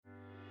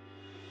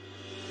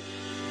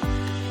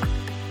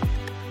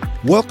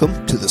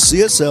Welcome to the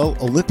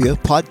CSL Olympia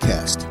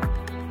podcast.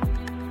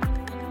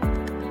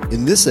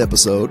 In this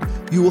episode,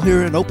 you will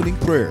hear an opening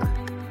prayer,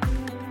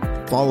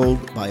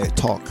 followed by a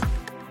talk.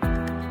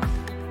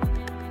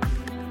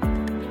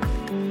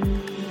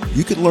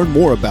 You can learn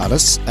more about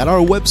us at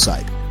our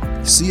website,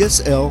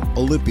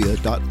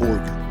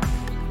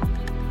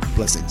 cslolympia.org.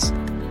 Blessings.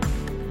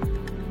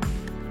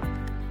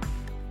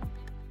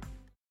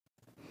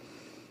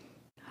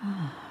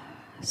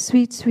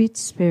 Sweet, sweet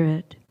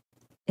Spirit,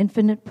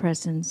 infinite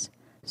presence,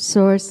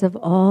 source of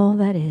all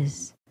that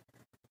is,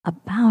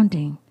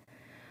 abounding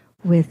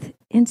with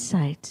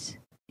insights,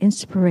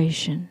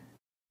 inspiration,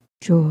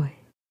 joy,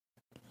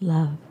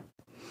 love.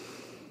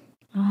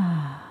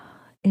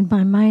 In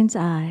my mind's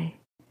eye,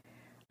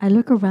 I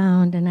look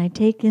around and I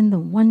take in the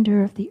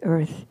wonder of the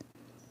earth,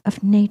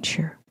 of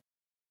nature,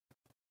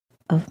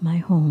 of my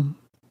home.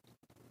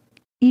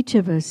 Each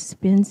of us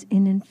spins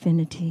in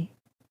infinity.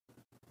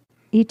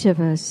 Each of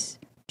us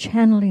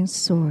channeling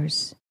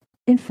source,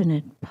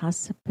 infinite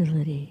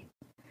possibility.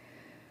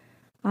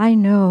 I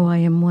know I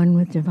am one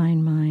with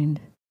divine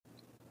mind,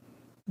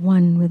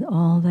 one with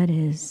all that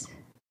is.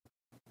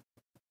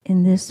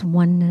 In this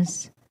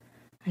oneness,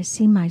 I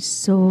see my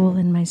soul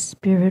and my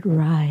spirit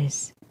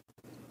rise.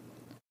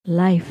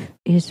 Life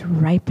is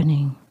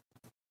ripening.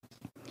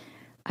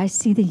 I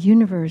see the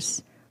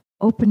universe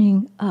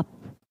opening up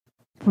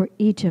for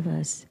each of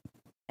us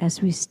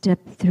as we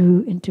step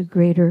through into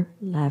greater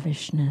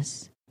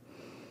lavishness.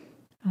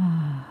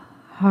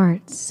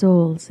 Hearts,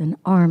 souls, and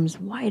arms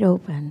wide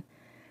open.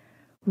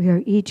 We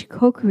are each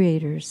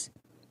co-creators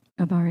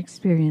of our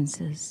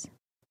experiences.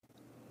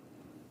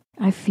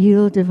 I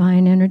feel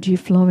divine energy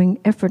flowing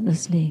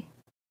effortlessly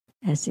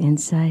as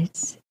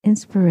insights,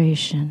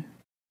 inspiration,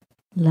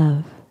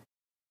 love,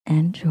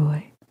 and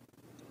joy.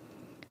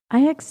 I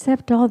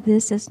accept all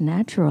this as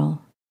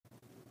natural.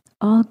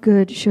 All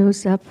good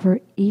shows up for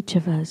each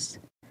of us,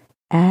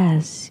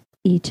 as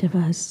each of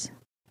us.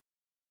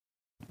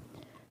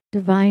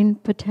 Divine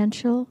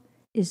potential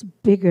is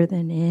bigger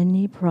than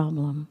any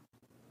problem.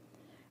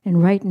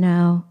 And right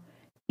now,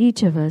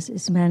 each of us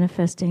is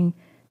manifesting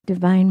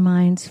Divine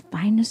Mind's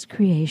finest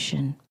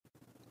creation.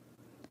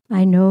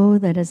 I know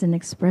that as an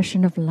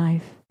expression of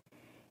life,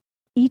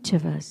 each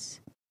of us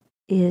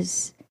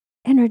is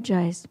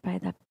energized by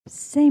the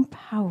same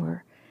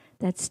power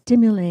that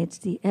stimulates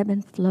the ebb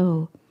and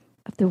flow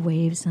of the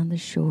waves on the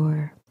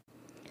shore.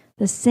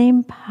 The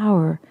same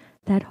power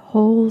that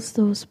holds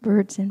those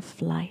birds in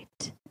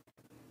flight.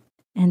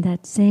 And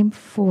that same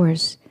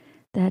force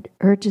that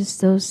urges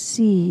those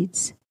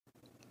seeds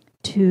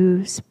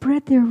to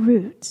spread their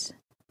roots,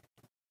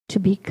 to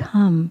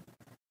become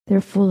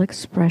their full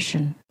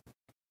expression,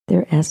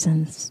 their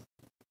essence.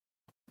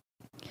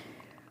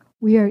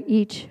 We are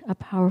each a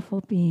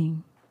powerful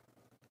being,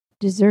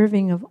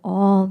 deserving of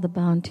all the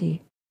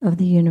bounty of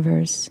the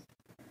universe.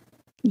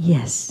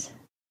 Yes,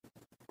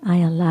 I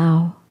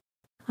allow,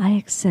 I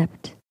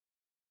accept,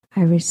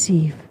 I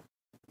receive.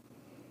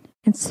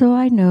 And so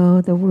I know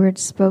the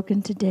words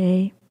spoken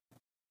today,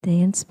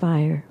 they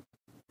inspire.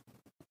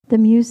 The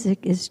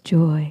music is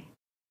joy,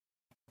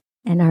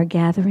 and our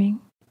gathering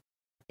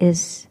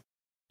is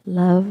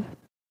love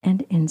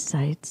and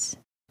insights.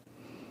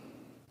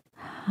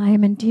 I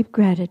am in deep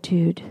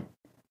gratitude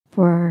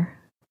for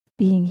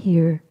being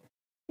here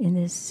in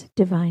this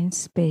divine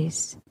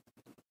space.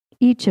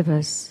 Each of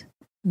us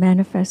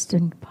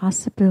manifesting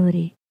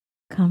possibility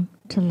come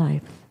to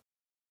life.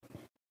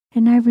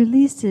 And I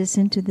release this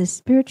into the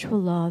spiritual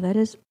law that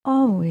is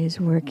always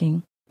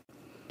working.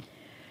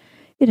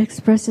 It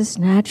expresses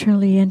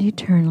naturally and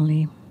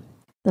eternally.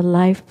 The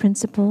life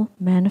principle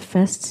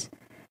manifests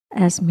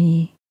as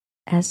me,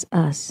 as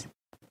us,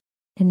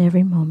 in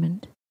every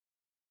moment.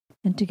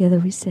 And together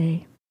we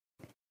say,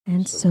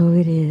 and so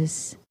it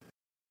is.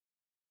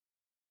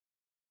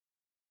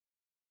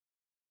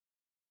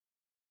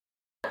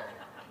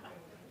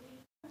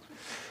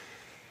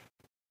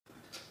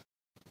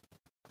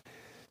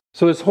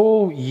 So this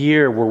whole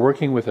year, we're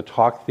working with a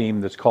talk theme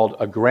that's called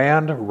A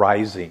Grand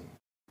Rising.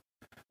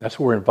 That's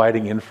what we're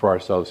inviting in for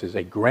ourselves, is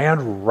a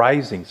grand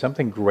rising,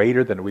 something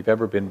greater than we've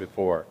ever been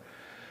before.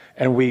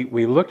 And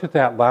we looked at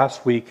that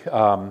last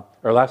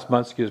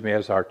month,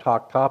 as our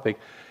talk topic.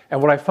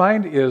 And what I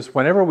find is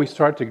whenever we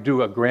start to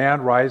do a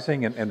grand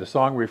rising, and the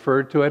song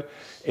referred to it,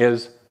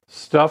 is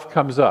stuff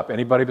comes up.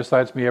 Anybody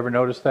besides me ever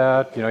notice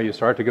that? You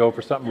start to go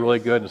for something really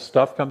good and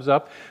stuff comes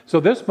up. So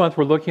this month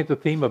we're looking at the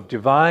theme of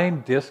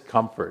divine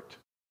discomfort.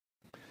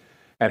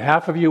 And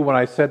half of you, when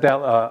I said that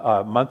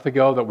a month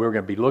ago that we were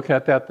going to be looking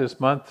at that this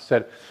month,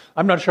 said,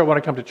 I'm not sure I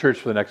want to come to church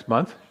for the next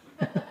month,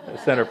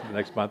 center for the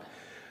next month.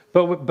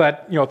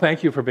 But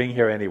thank you for being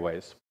here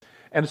anyways.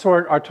 And so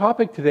our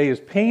topic today is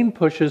pain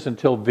pushes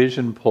until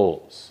vision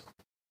pulls.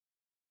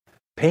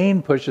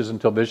 Pain pushes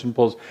until vision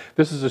pulls.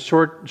 This is a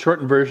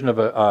shortened version of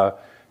a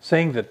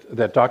saying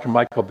that Dr.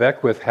 Michael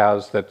Beckwith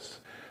has, that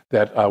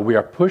we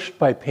are pushed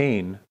by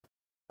pain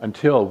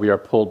until we are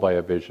pulled by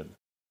a vision.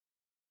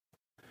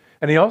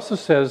 And he also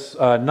says,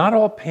 not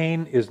all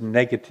pain is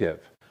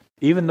negative.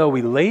 even though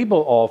we label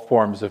all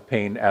forms of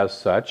pain as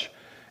such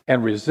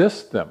and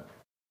resist them.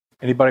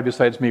 Anybody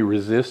besides me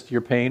resist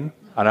your pain?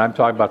 And I'm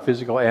talking about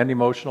physical and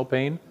emotional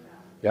pain.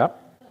 Yeah.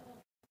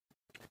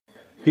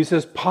 He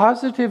says,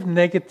 positive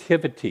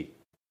negativity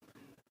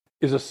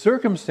is a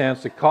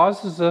circumstance that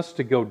causes us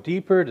to go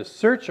deeper, to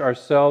search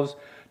ourselves,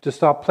 to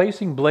stop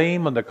placing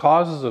blame on the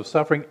causes of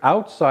suffering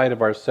outside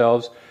of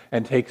ourselves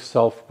and take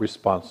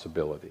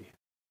self-responsibility.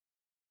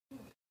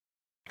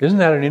 Isn't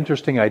that an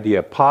interesting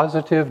idea?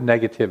 Positive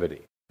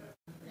negativity.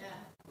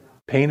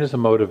 Pain is a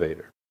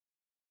motivator.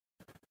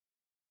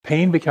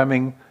 Pain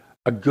becoming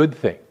a good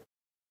thing.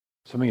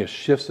 Something that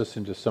shifts us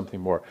into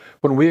something more.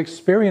 When we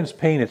experience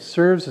pain, it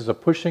serves as a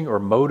pushing or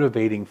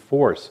motivating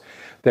force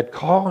that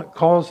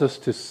calls us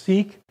to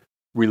seek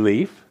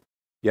relief,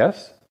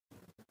 yes,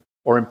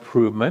 or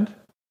improvement,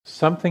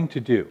 something to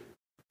do.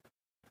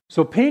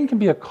 So pain can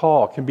be a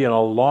call, can be an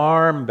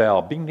alarm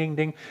bell, bing, ding,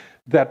 ding,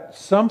 that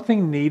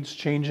something needs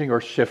changing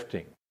or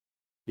shifting.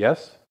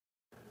 Yes?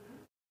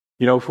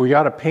 You know, if we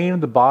got a pain in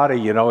the body,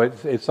 you know,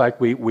 it's like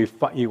we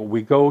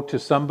go to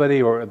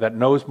somebody or that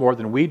knows more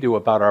than we do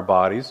about our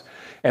bodies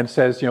and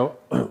says, you know,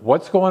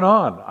 what's going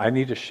on? I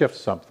need to shift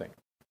something.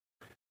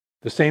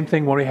 The same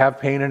thing when we have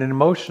pain in an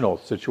emotional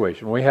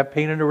situation, when we have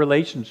pain in a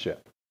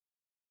relationship.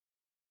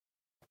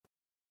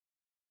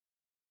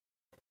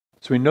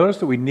 So we notice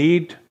that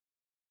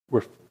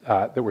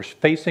we're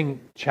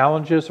facing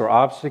challenges or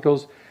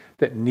obstacles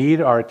that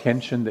need our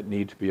attention, that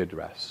need to be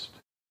addressed.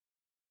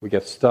 We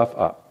get stuff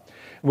up.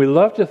 And we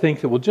love to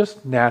think that we'll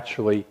just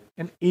naturally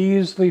and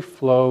easily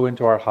flow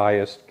into our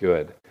highest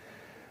good.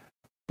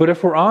 But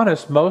if we're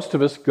honest, most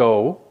of us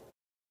go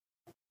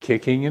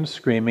kicking and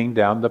screaming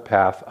down the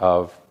path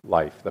of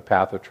life, the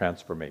path of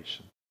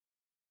transformation.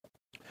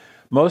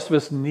 Most of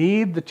us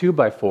need the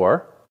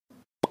 2x4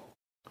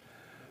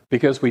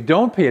 because we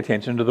don't pay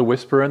attention to the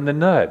whisper and the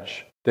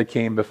nudge that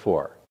came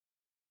before.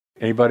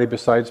 Anybody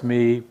besides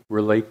me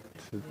relate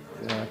to?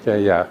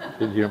 Okay, yeah.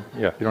 You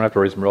don't have to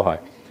raise them real high.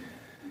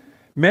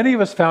 Many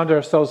of us found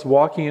ourselves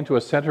walking into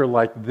a center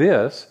like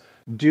this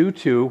due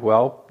to,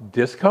 well,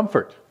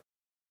 discomfort.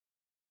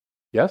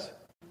 Yes?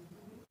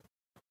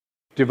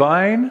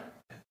 Divine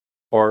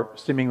or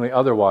seemingly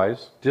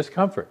otherwise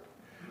discomfort,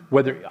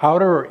 whether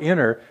outer or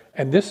inner.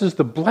 And this is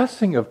the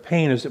blessing of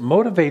pain, is it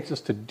motivates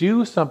us to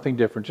do something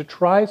different, to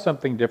try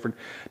something different,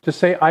 to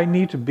say, I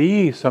need to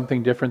be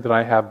something different than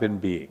I have been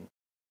being.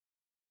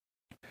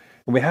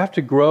 And we have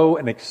to grow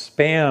and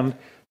expand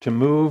to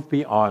move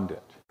beyond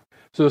it.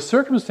 So the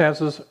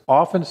circumstances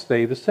often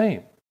stay the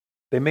same.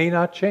 They may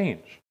not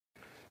change.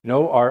 You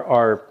know,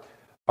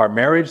 our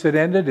marriage that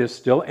ended is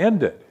still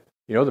ended.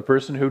 You know, the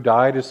person who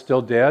died is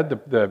still dead.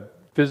 The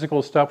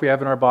physical stuff we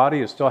have in our body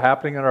is still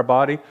happening in our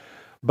body.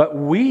 But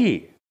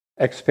we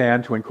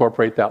expand to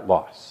incorporate that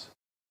loss.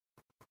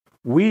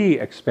 We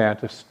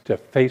expand to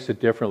face it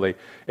differently.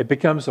 It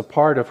becomes a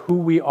part of who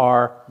we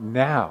are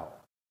now.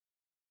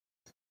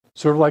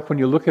 Sort of like when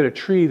you look at a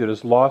tree that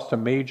has lost a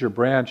major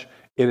branch,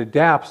 it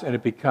adapts and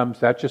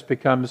that just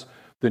becomes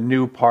the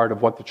new part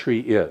of what the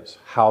tree is,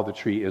 how the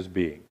tree is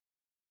being.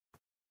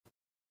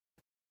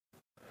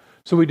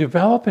 So we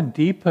develop and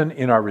deepen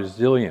in our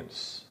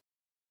resilience.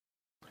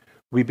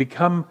 We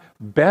become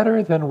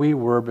better than we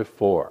were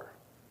before.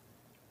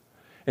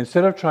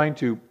 Instead of trying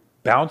to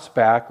bounce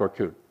back or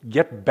to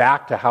get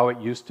back to how it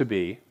used to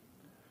be,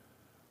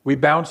 we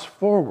bounce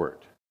forward.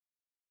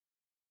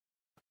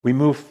 We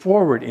move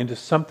forward into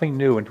something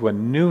new, into a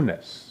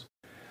newness.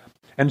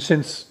 And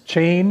since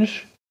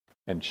change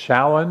and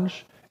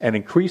challenge and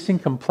increasing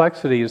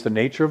complexity is the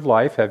nature of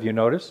life, have you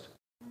noticed?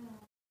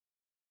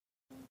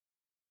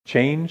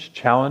 Change,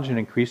 challenge, and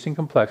increasing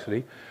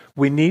complexity,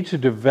 we need to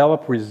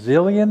develop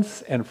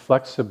resilience and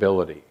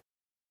flexibility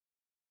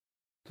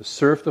to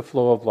surf the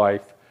flow of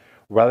life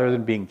rather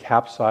than being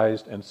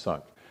capsized and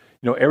sunk.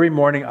 You know, every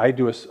morning I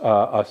do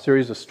a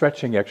series of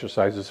stretching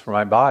exercises for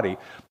my body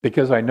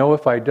because I know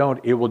if I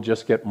don't, it will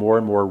just get more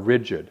and more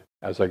rigid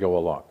as I go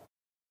along.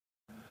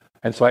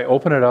 And so I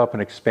open it up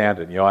and expand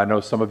it. You know, I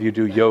know some of you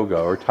do yoga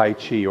or Tai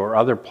Chi or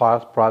other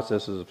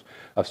processes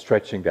of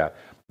stretching that.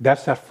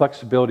 That's that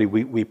flexibility.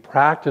 We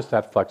practice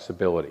that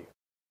flexibility.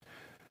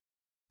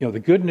 You know, the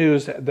good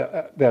news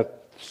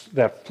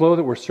that flow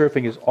that we're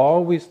surfing is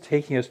always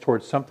taking us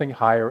towards something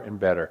higher and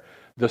better.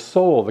 The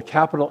soul, the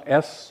capital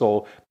S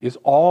soul, is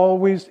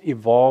always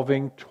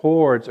evolving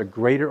towards a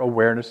greater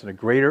awareness and a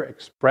greater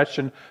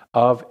expression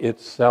of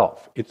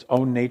itself, its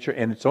own nature,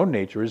 and its own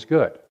nature is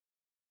good.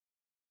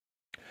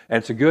 And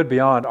it's a good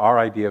beyond our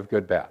idea of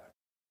good, bad.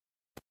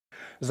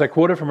 As I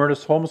quoted from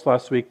Ernest Holmes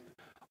last week,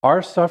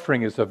 our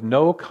suffering is of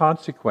no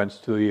consequence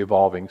to the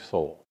evolving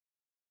soul.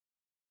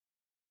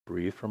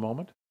 Breathe for a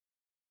moment.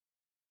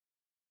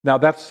 Now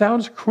that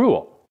sounds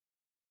cruel.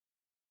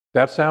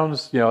 That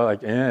sounds,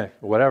 like,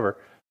 whatever.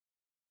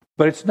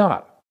 But it's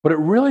not. What it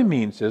really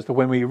means is that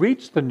when we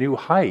reach the new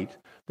height,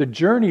 the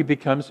journey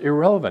becomes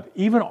irrelevant.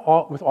 Even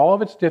with all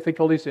of its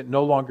difficulties, it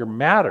no longer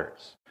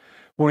matters.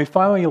 when we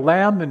finally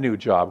land the new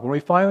job, when we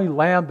finally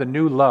land the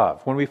new love,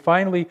 when we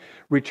finally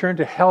return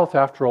to health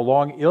after a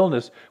long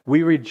illness,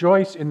 we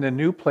rejoice in the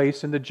new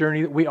place in the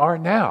journey that we are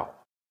now.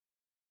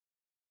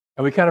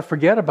 And we kind of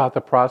forget about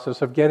the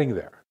process of getting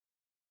there.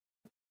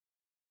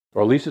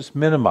 Or at least it's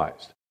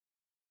minimized.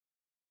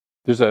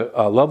 There's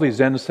a lovely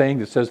Zen saying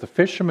that says the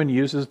fisherman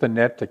uses the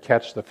net to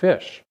catch the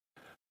fish.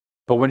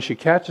 But when she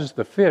catches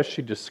the fish,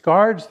 she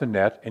discards the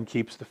net and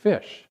keeps the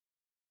fish.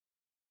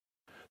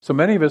 So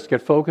many of us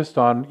get focused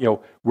on,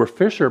 we're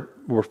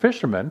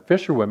fishermen,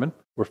 fisherwomen,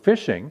 we're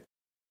fishing.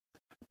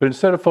 But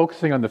instead of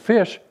focusing on the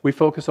fish, we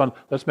focus on,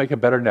 let's make a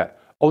better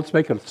net. Oh, let's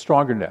make a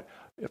stronger net.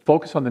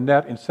 Focus on the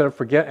net instead of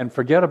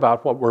forget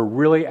about what we're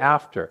really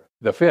after,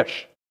 the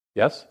fish.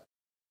 Yes?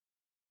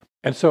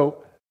 And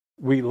so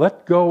we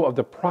let go of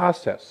the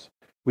process.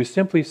 We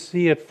simply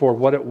see it for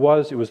what it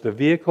was. It was the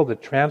vehicle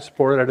that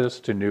transported us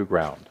to new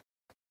ground.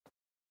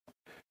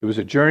 It was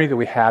a journey that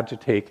we had to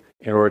take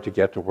in order to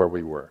get to where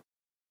we were.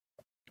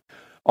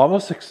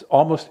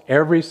 Almost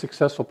every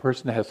successful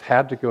person has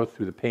had to go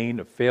through the pain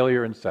of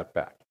failure and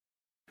setback.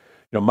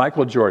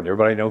 Michael Jordan.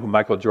 Everybody know who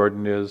Michael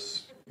Jordan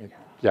is?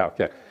 Yeah,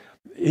 okay.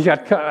 He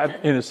got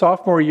cut in his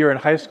sophomore year in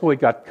high school. He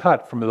got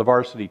cut from the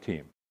varsity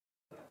team.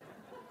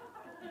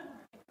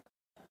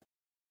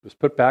 Was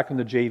put back in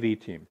the JV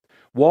team.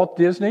 Walt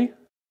Disney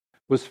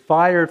was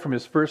fired from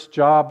his first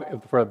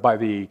job by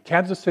the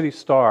Kansas City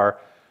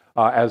Star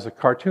as a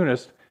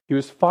cartoonist. He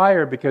was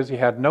fired because he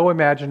had no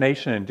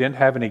imagination and didn't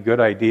have any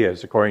good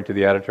ideas, according to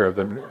the editor of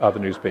the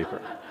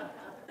newspaper.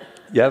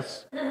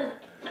 Yes?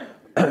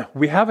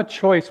 We have a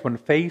choice when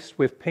faced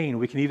with pain.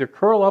 We can either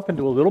curl up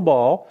into a little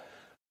ball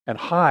and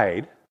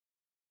hide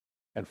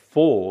and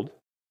fold,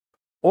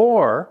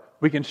 or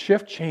we can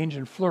shift, change,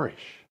 and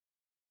flourish.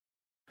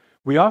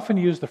 We often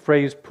use the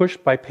phrase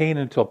pushed by pain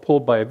until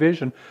pulled by a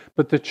vision,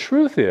 but the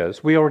truth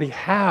is we already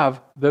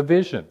have the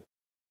vision.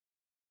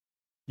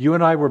 You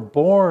and I were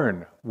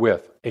born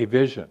with a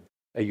vision,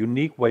 a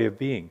unique way of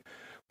being,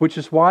 which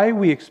is why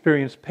we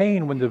experience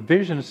pain when the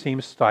vision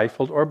seems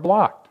stifled or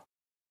blocked.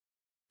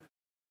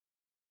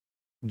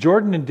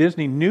 Jordan and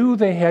Disney knew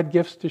they had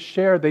gifts to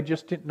share, they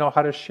just didn't know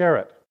how to share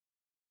it.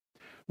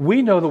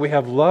 We know that we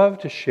have love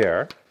to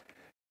share,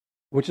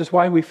 which is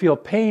why we feel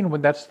pain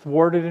when that's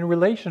thwarted in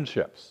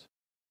relationships.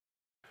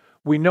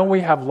 We know we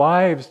have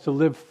lives to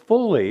live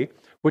fully,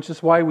 which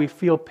is why we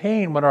feel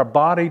pain when our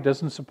body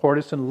doesn't support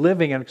us in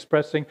living and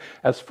expressing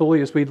as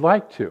fully as we'd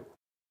like to.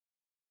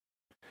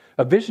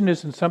 A vision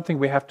isn't something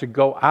we have to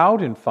go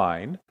out and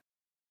find.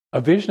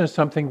 A vision is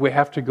something we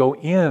have to go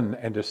in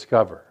and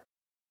discover.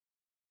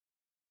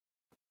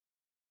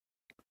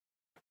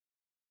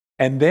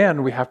 And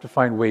then we have to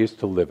find ways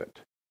to live it.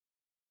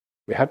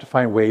 We have to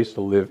find ways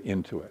to live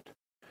into it.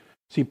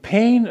 See,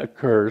 pain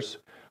occurs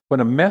when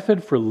a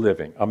method for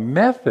living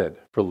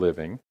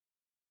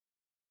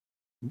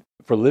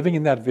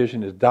in that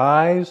vision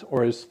dies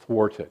or is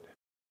thwarted.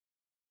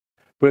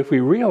 But if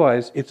we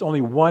realize it's only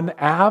one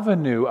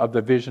avenue of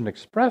the vision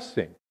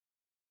expressing,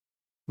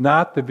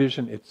 not the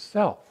vision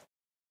itself.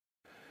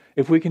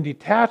 If we can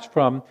detach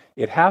from,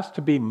 it has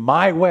to be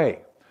my way,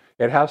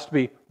 it has to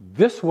be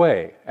this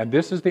way, and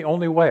this is the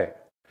only way.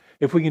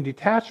 If we can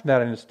detach from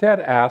that and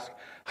instead ask,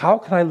 how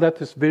can I let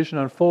this vision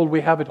unfold?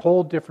 We have a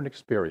whole different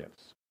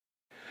experience.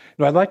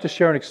 I'd like to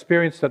share an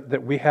experience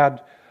that we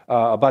had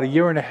about a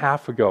year and a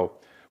half ago,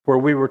 where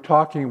we were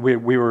talking.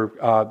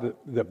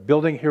 The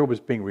building here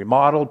was being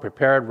remodeled,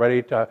 prepared,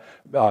 ready to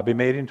be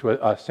made into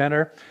a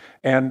center,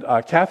 and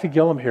Kathy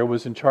Gillum here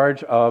was in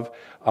charge of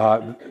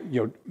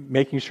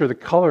making sure the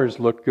colors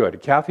looked good.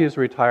 Kathy is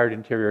a retired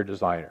interior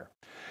designer,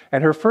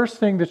 and her first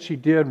thing that she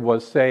did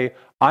was say,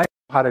 "I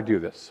know how to do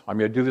this. I'm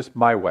going to do this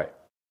my way."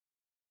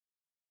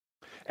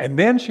 And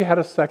then she had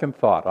a second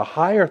thought, a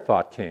higher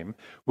thought came,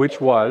 which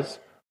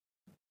was,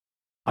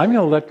 I'm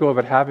going to let go of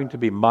it having to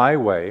be my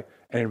way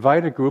and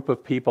invite a group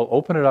of people,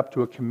 open it up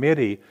to a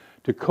committee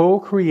to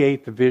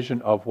co-create the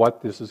vision of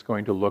what this is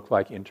going to look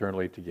like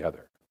internally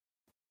together.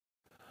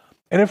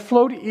 And it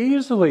flowed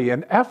easily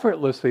and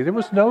effortlessly. There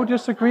was no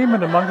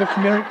disagreement among the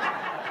community.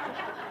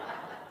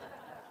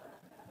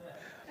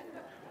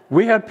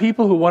 We had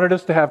people who wanted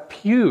us to have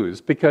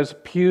pews because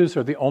pews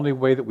are the only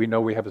way that we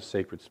know we have a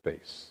sacred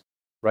space,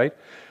 right?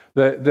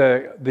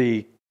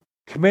 The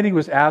committee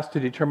was asked to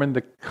determine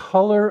the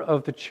color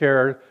of the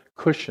chair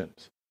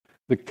cushions.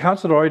 The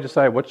council had already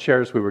decided what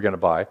chairs we were going to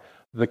buy,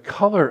 the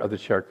color of the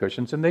chair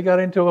cushions, and they got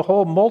into a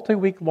whole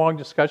multi-week long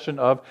discussion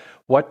of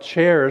what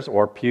chairs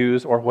or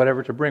pews or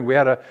whatever to bring. We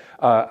had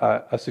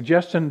a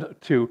suggestion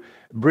to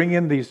bring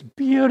in these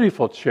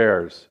beautiful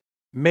chairs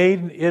made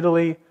in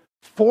Italy,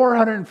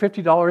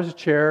 $450 a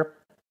chair.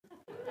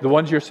 The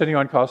ones you're sitting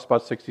on cost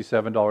about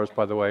 $67,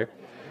 by the way,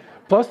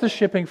 plus the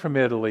shipping from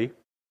Italy.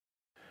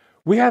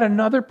 We had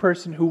another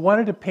person who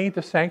wanted to paint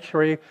the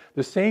sanctuary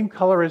the same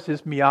color as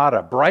his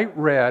Miata, bright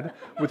red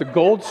with a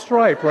gold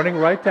stripe running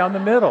right down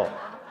the middle.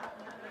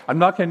 I'm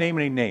not going to name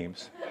any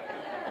names.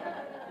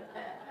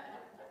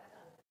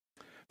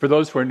 For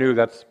those who are new,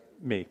 that's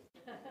me.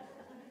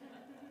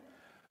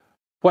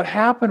 What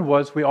happened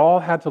was we all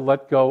had to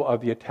let go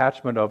of the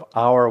attachment of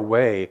our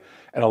way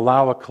and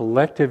allow a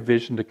collective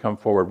vision to come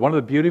forward. One of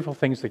the beautiful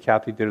things that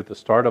Kathy did at the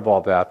start of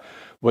all that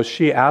was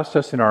she asked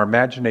us in our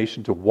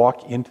imagination to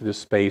walk into this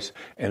space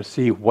and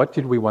see what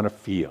did we want to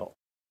feel.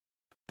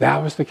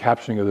 That was the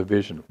capturing of the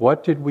vision.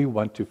 What did we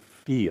want to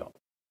feel?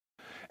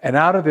 And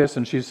out of this,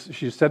 and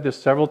she's said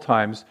this several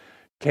times,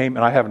 came,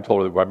 and I haven't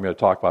told her that I'm going to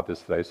talk about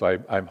this today, so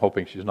I'm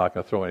hoping she's not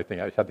going to throw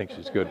anything. I think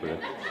she's good with it.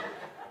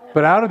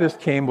 But out of this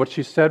came what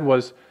she said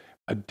was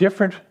a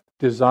different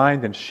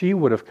design than she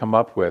would have come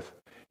up with,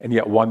 and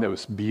yet one that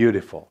was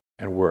beautiful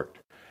and worked.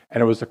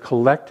 And it was a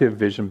collective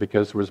vision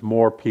because there was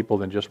more people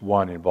than just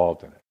one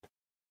involved in it.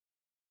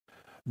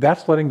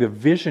 That's letting the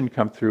vision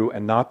come through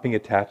and not being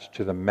attached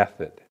to the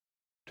method,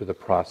 to the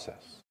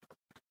process.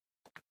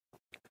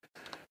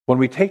 When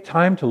we take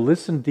time to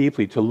listen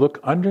deeply, to look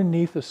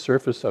underneath the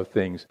surface of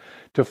things,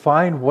 to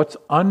find what's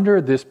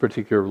under this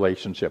particular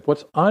relationship,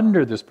 what's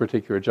under this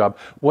particular job,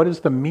 what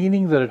is the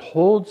meaning that it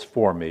holds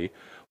for me,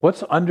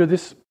 what's under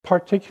this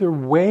particular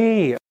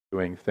way of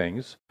doing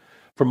things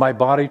for my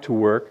body to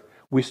work,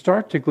 we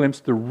start to glimpse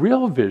the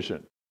real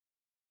vision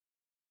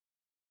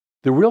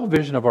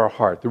of our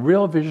heart, the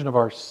real vision of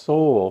our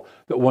soul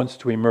that wants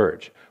to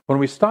emerge. When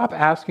we stop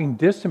asking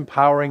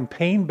disempowering,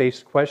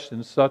 pain-based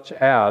questions such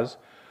as,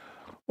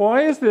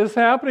 why is this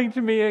happening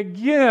to me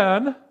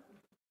again?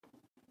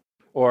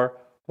 Or,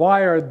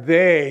 why are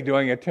they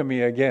doing it to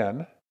me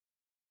again?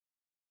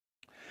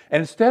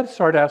 And instead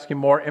start asking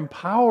more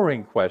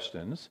empowering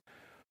questions,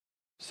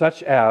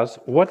 such as,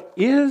 what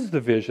is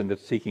the vision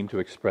that's seeking to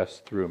express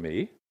through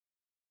me?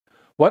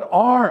 What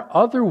are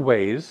other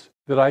ways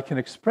that I can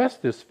express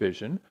this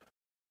vision?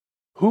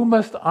 Who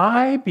must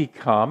I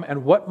become,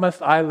 and what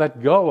must I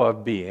let go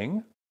of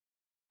being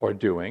or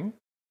doing?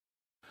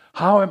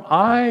 How am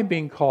I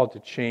being called to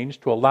change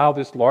to allow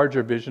this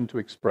larger vision to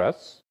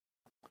express?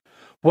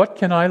 What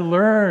can I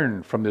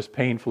learn from this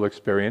painful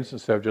experience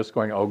instead of just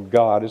going, oh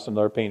God, it's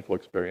another painful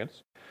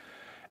experience?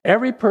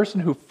 Every person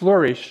who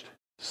flourished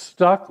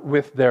stuck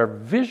with their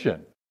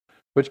vision,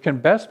 which can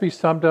best be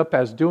summed up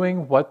as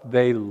doing what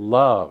they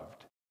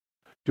loved,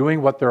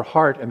 doing what their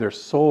heart and their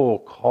soul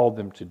called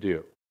them to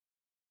do,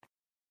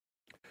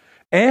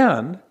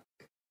 and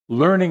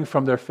learning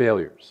from their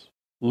failures,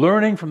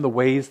 learning from the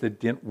ways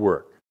that didn't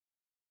work,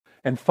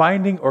 and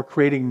finding or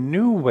creating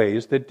new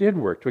ways that did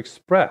work to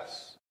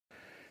express.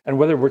 And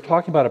whether we're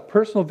talking about a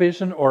personal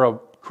vision or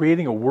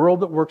creating a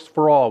world that works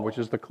for all, which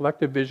is the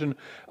collective vision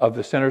of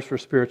the Centers for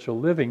Spiritual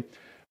Living,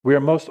 we are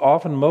most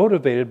often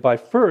motivated by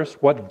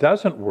first what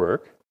doesn't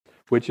work,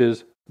 which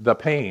is the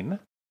pain,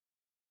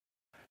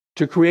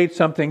 to create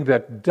something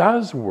that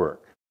does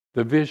work,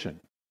 the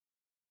vision.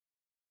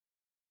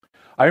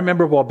 I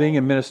remember while being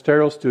in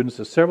ministerial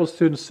students, several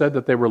students said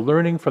that they were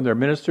learning from their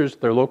ministers,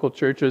 their local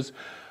churches,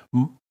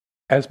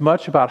 as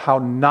much about how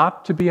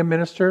not to be a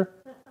minister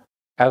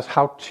as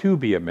how to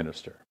be a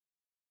minister.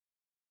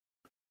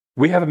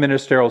 We have a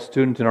ministerial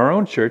student in our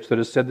own church that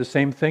has said the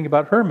same thing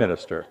about her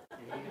minister.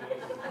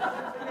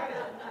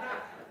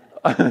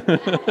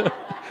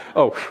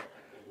 Oh.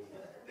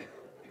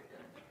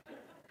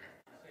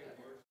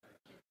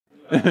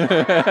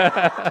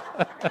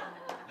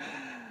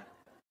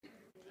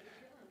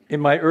 In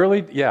my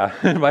early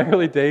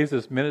days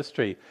as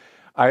ministry,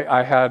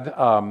 I had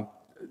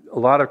a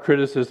lot of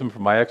criticism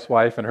from my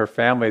ex-wife and her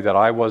family that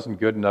I wasn't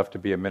good enough to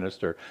be a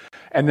minister.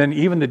 And then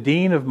even the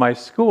dean of my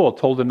school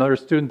told another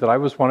student that I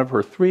was one of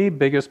her 3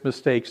 biggest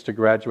mistakes to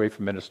graduate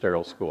from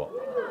ministerial school.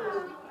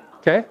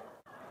 Okay?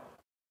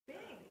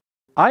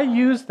 I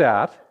use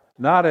that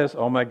not as,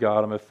 oh my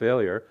God, I'm a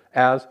failure,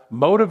 as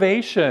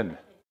motivation.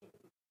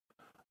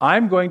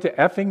 I'm going to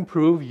effing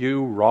prove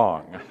you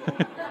wrong.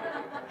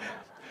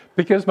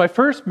 Because my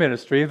first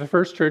ministry, the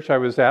first church I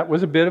was at,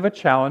 was a bit of a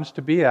challenge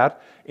to be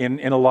at in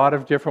a lot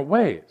of different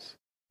ways.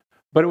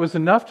 But it was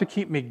enough to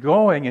keep me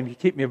going and to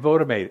keep me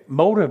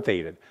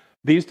motivated.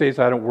 These days,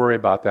 I don't worry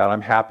about that.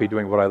 I'm happy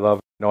doing what I love.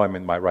 I know I'm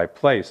in my right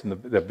place and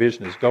the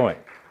vision is going.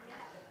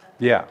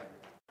 Yeah.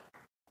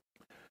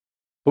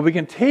 But we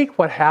can take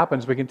what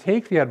happens, we can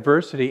take the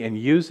adversity and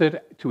use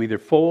it to either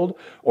fold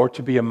or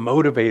to be a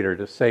motivator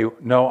to say,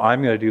 no,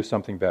 I'm going to do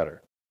something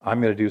better.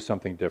 I'm going to do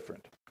something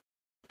different.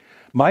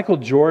 Michael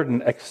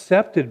Jordan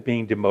accepted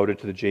being demoted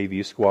to the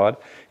JV squad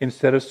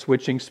instead of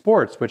switching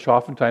sports, which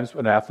oftentimes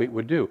an athlete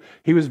would do.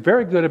 He was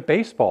very good at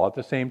baseball at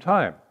the same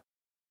time.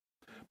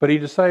 But he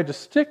decided to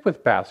stick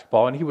with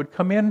basketball, and he would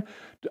come in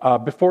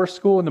before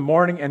school in the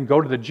morning and go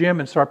to the gym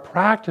and start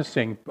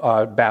practicing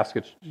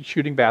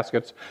shooting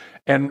baskets,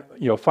 and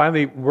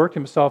finally worked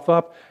himself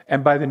up.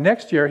 And by the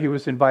next year, he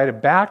was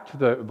invited back to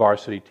the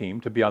varsity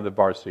team, to be on the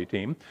varsity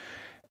team.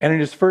 And in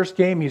his first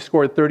game, he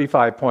scored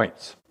 35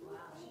 points.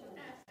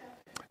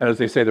 And as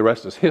they say, the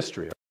rest is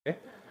history. Okay?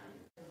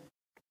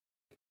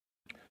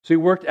 So he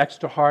worked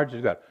extra hard to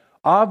do that.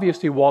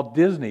 Obviously, Walt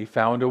Disney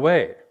found a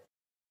way.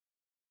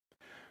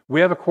 We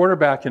have a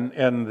quarterback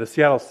in the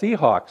Seattle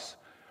Seahawks,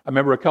 I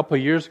remember a couple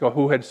of years ago,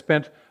 who had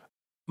spent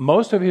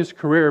most of his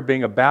career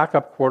being a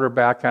backup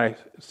quarterback, kind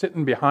of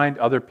sitting behind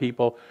other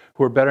people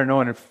who are better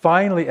known. And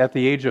finally, at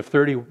the age of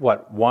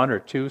 1 or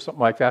 2, something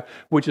like that,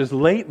 which is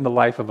late in the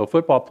life of a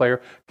football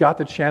player, got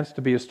the chance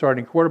to be a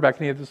starting quarterback.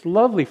 And he had this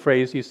lovely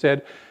phrase. He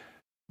said,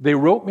 "They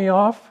wrote me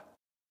off,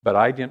 but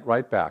I didn't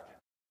write back."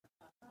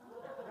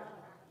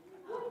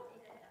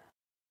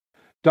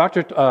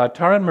 Dr.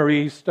 Taryn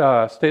Marie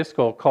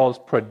Staskell calls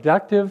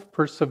productive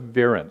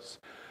perseverance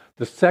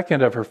the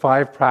second of her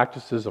 5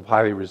 practices of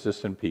highly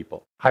resilient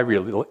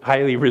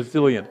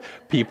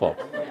people.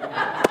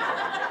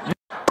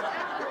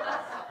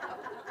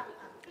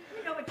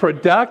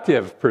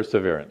 Productive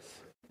perseverance.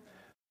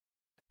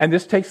 And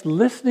this takes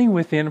listening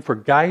within for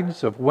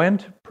guidance of when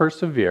to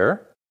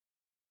persevere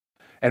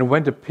and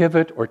when to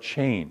pivot or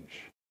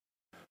change.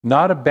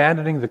 Not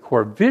abandoning the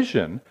core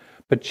vision,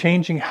 but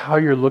changing how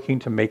you're looking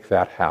to make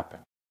that happen.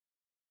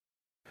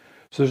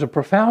 So there's a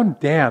profound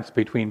dance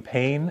between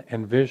pain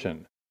and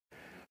vision.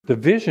 The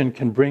vision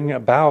can bring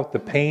about the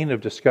pain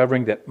of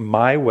discovering that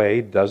my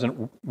way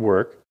doesn't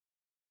work,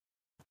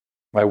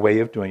 my way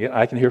of doing it.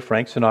 I can hear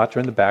Frank Sinatra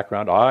in the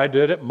background. I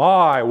did it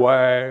my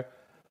way.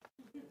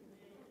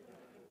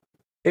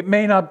 It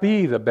may not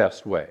be the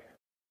best way.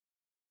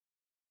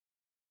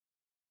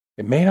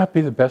 It may not be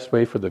the best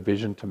way for the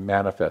vision to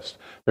manifest.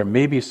 There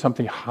may be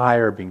something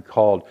higher being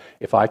called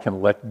if I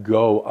can let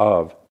go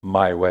of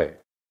my way.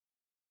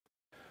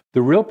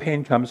 The real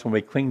pain comes when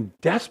we cling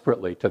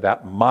desperately to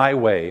that my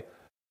way,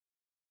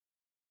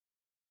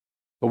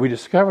 but we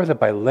discover that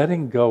by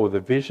letting go, the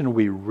vision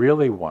we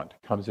really want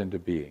comes into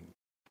being.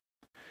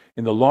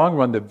 In the long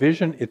run, the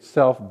vision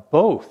itself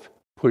both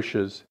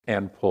pushes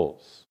and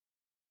pulls.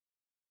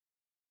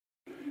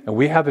 And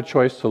we have the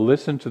choice to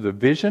listen to the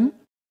vision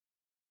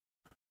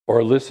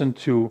or listen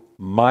to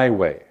my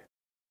way.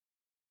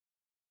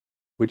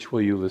 Which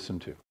will you listen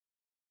to?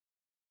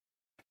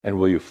 And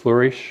will you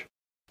flourish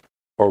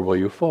or will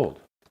you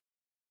fold?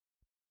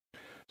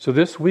 So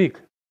this week,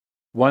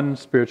 one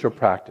spiritual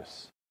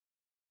practice.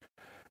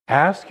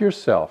 Ask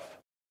yourself,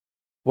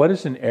 what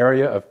is an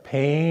area of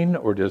pain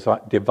or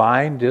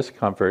divine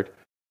discomfort?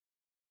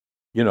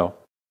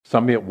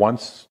 Something that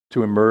wants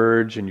to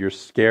emerge and you're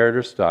scared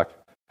or stuck.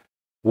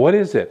 What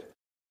is it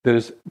that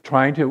is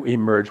trying to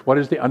emerge? What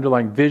is the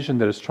underlying vision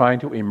that is trying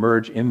to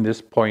emerge in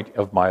this point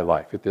of my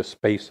life, at this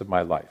space of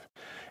my life?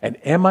 And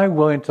am I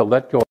willing to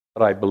let go of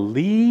what I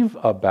believe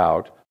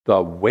about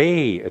the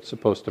way it's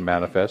supposed to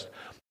manifest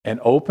and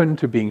open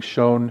to being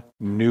shown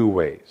new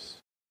ways?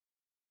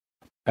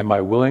 Am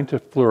I willing to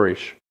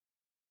flourish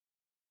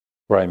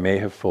where I may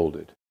have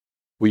folded?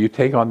 Will you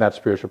take on that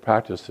spiritual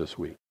practice this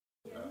week?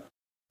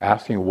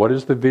 Asking, what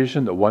is the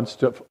vision that wants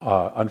to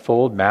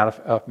unfold,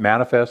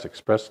 manifest,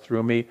 express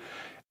through me,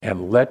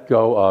 and let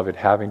go of it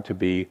having to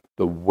be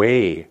the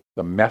way,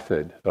 the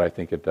method that I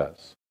think it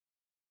does.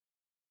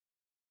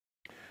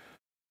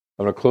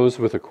 I'm going to close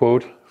with a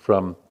quote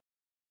from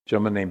a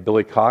gentleman named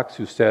Billy Cox,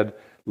 who said,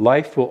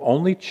 "Life will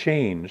only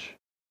change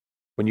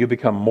when you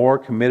become more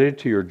committed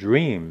to your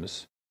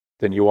dreams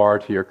than you are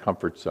to your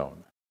comfort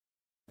zone."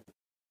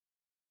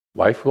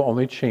 Life will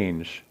only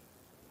change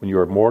when you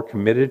are more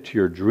committed to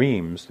your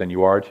dreams than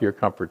you are to your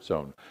comfort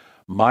zone.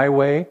 My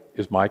way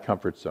is my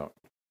comfort zone.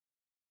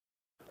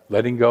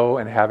 Letting go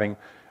and having, I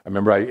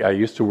remember I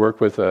used to work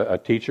with a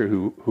teacher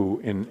who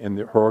in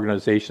her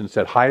organization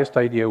said, highest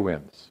idea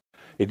wins.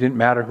 It didn't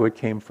matter who it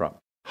came from.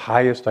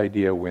 Highest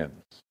idea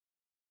wins.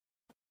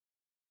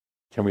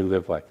 Can we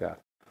live like that?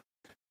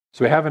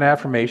 So we have an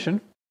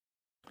affirmation.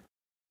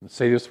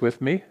 Say this with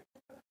me.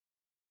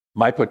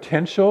 My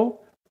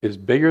potential is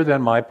bigger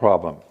than my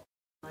problem.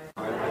 My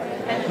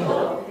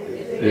potential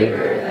is bigger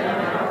than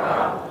my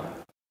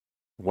problem.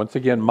 Once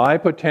again, my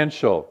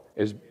potential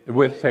is,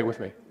 say it with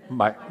me.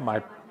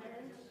 My.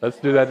 Let's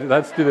do that.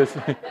 Let's do this.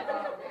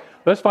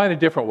 Let's find a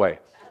different way.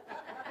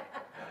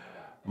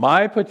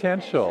 My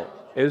potential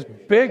is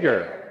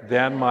bigger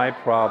than my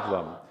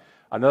problem.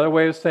 Another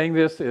way of saying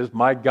this is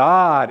my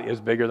God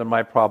is bigger than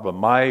my problem.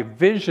 My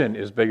vision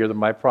is bigger than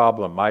my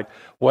problem. My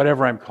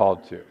whatever I'm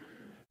called to.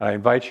 And I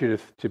invite you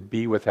to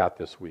be with that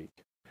this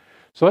week.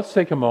 So let's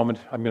take a moment.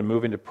 I'm going to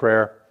move into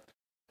prayer.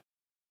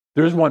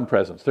 There is one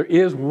presence. There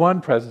is one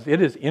presence. It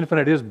is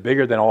infinite. It is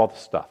bigger than all the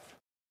stuff.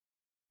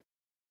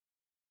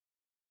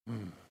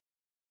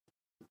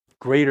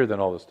 Greater than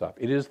all the stuff.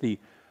 It is the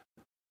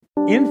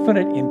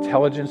infinite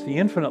intelligence, the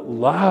infinite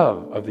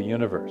love of the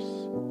universe.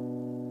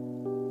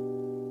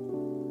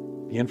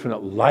 The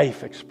infinite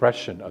life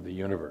expression of the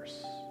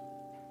universe.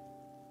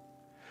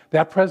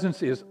 That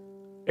presence is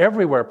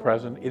everywhere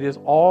present. It is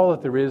all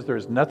that there is. There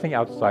is nothing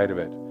outside of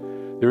it.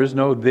 There is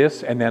no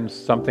this and then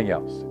something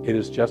else. It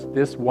is just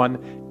this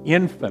one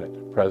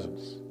infinite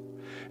presence.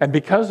 And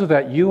because of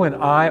that, you and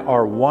I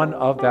are one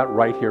of that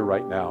right here,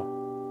 right now.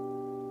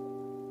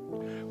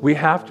 We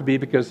have to be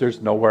because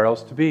there's nowhere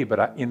else to be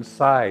but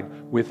inside,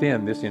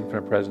 within this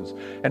infinite presence.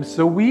 And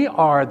so we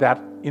are that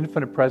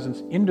infinite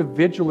presence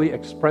individually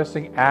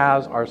expressing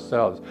as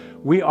ourselves.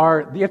 We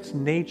are its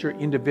nature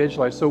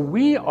individualized. So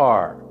we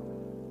are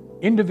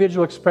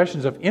individual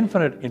expressions of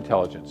infinite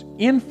intelligence,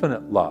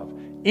 infinite love,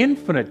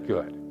 infinite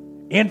good,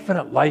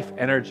 infinite life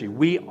energy.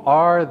 We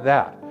are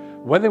that.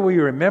 Whether we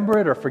remember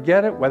it or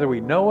forget it, whether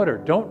we know it or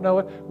don't know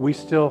it, we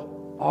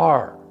still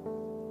are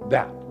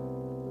that.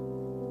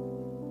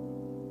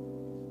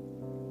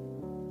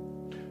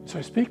 So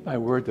I speak my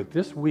word that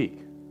this week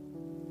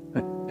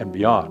and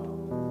beyond,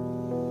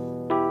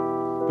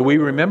 that we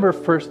remember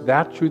first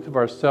that truth of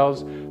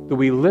ourselves, that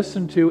we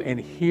listen to and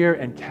hear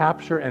and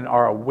capture and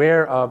are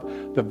aware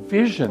of the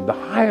vision, the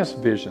highest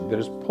vision that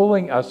is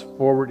pulling us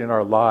forward in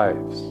our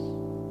lives.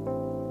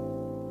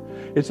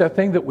 It's that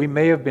thing that we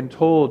may have been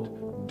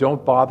told,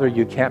 don't bother,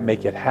 you can't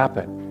make it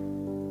happen.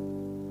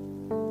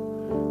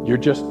 You're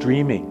just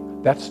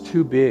dreaming. That's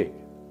too big.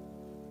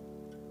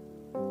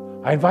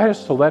 I invite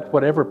us to let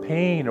whatever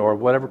pain or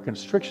whatever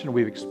constriction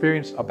we've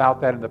experienced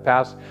about that in the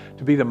past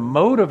to be the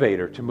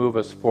motivator to move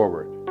us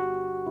forward.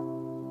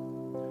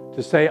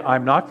 To say,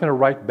 I'm not going to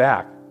write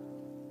back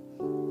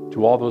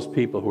to all those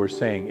people who are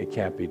saying it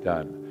can't be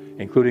done,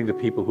 including the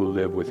people who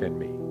live within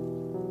me.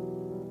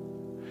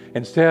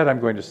 Instead, I'm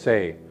going to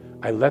say,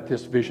 I let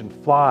this vision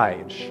fly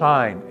and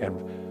shine and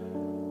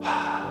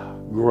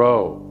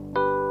grow.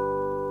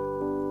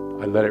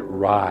 I let it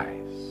rise.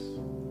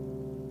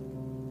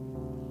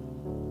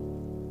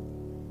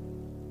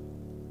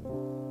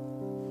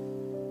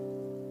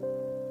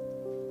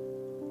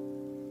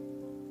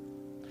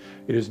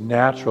 It is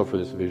natural for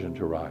this vision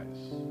to rise.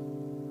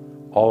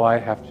 All I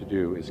have to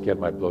do is get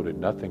my bloated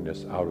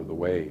nothingness out of the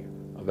way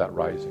of that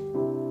rising.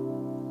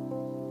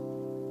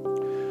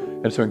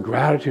 And so in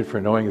gratitude for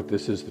knowing that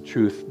this is the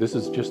truth, this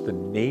is just the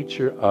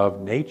nature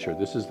of nature.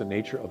 This is the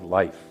nature of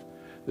life.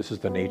 This is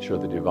the nature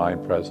of the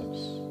divine presence.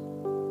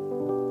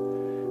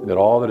 And that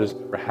all that is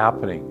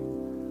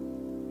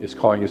happening is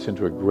calling us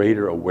into a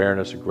greater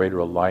awareness, a greater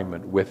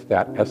alignment with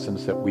that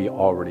essence that we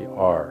already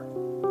are.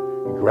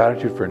 In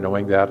gratitude for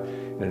knowing that,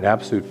 and an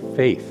absolute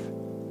faith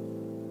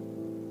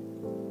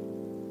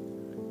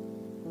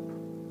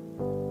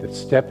that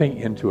stepping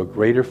into a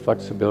greater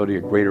flexibility,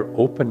 a greater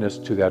openness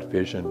to that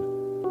vision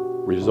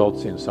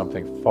results in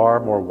something far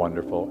more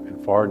wonderful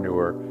and far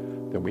newer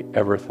than we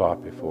ever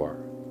thought before.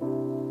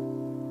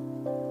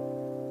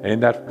 And in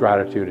that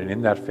gratitude and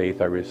in that faith,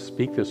 I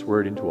speak this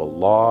word into a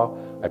law.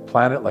 I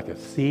plant it like a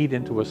seed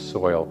into a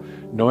soil,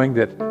 knowing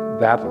that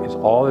that is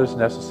all that is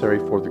necessary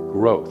for the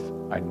growth.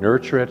 I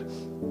nurture it,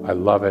 I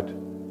love it,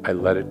 I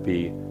let it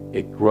be.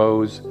 It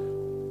grows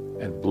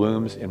and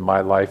blooms in my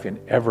life in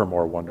ever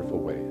more wonderful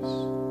ways.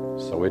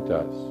 So it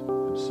does,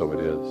 and so it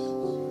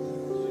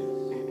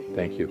is.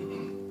 Thank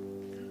you.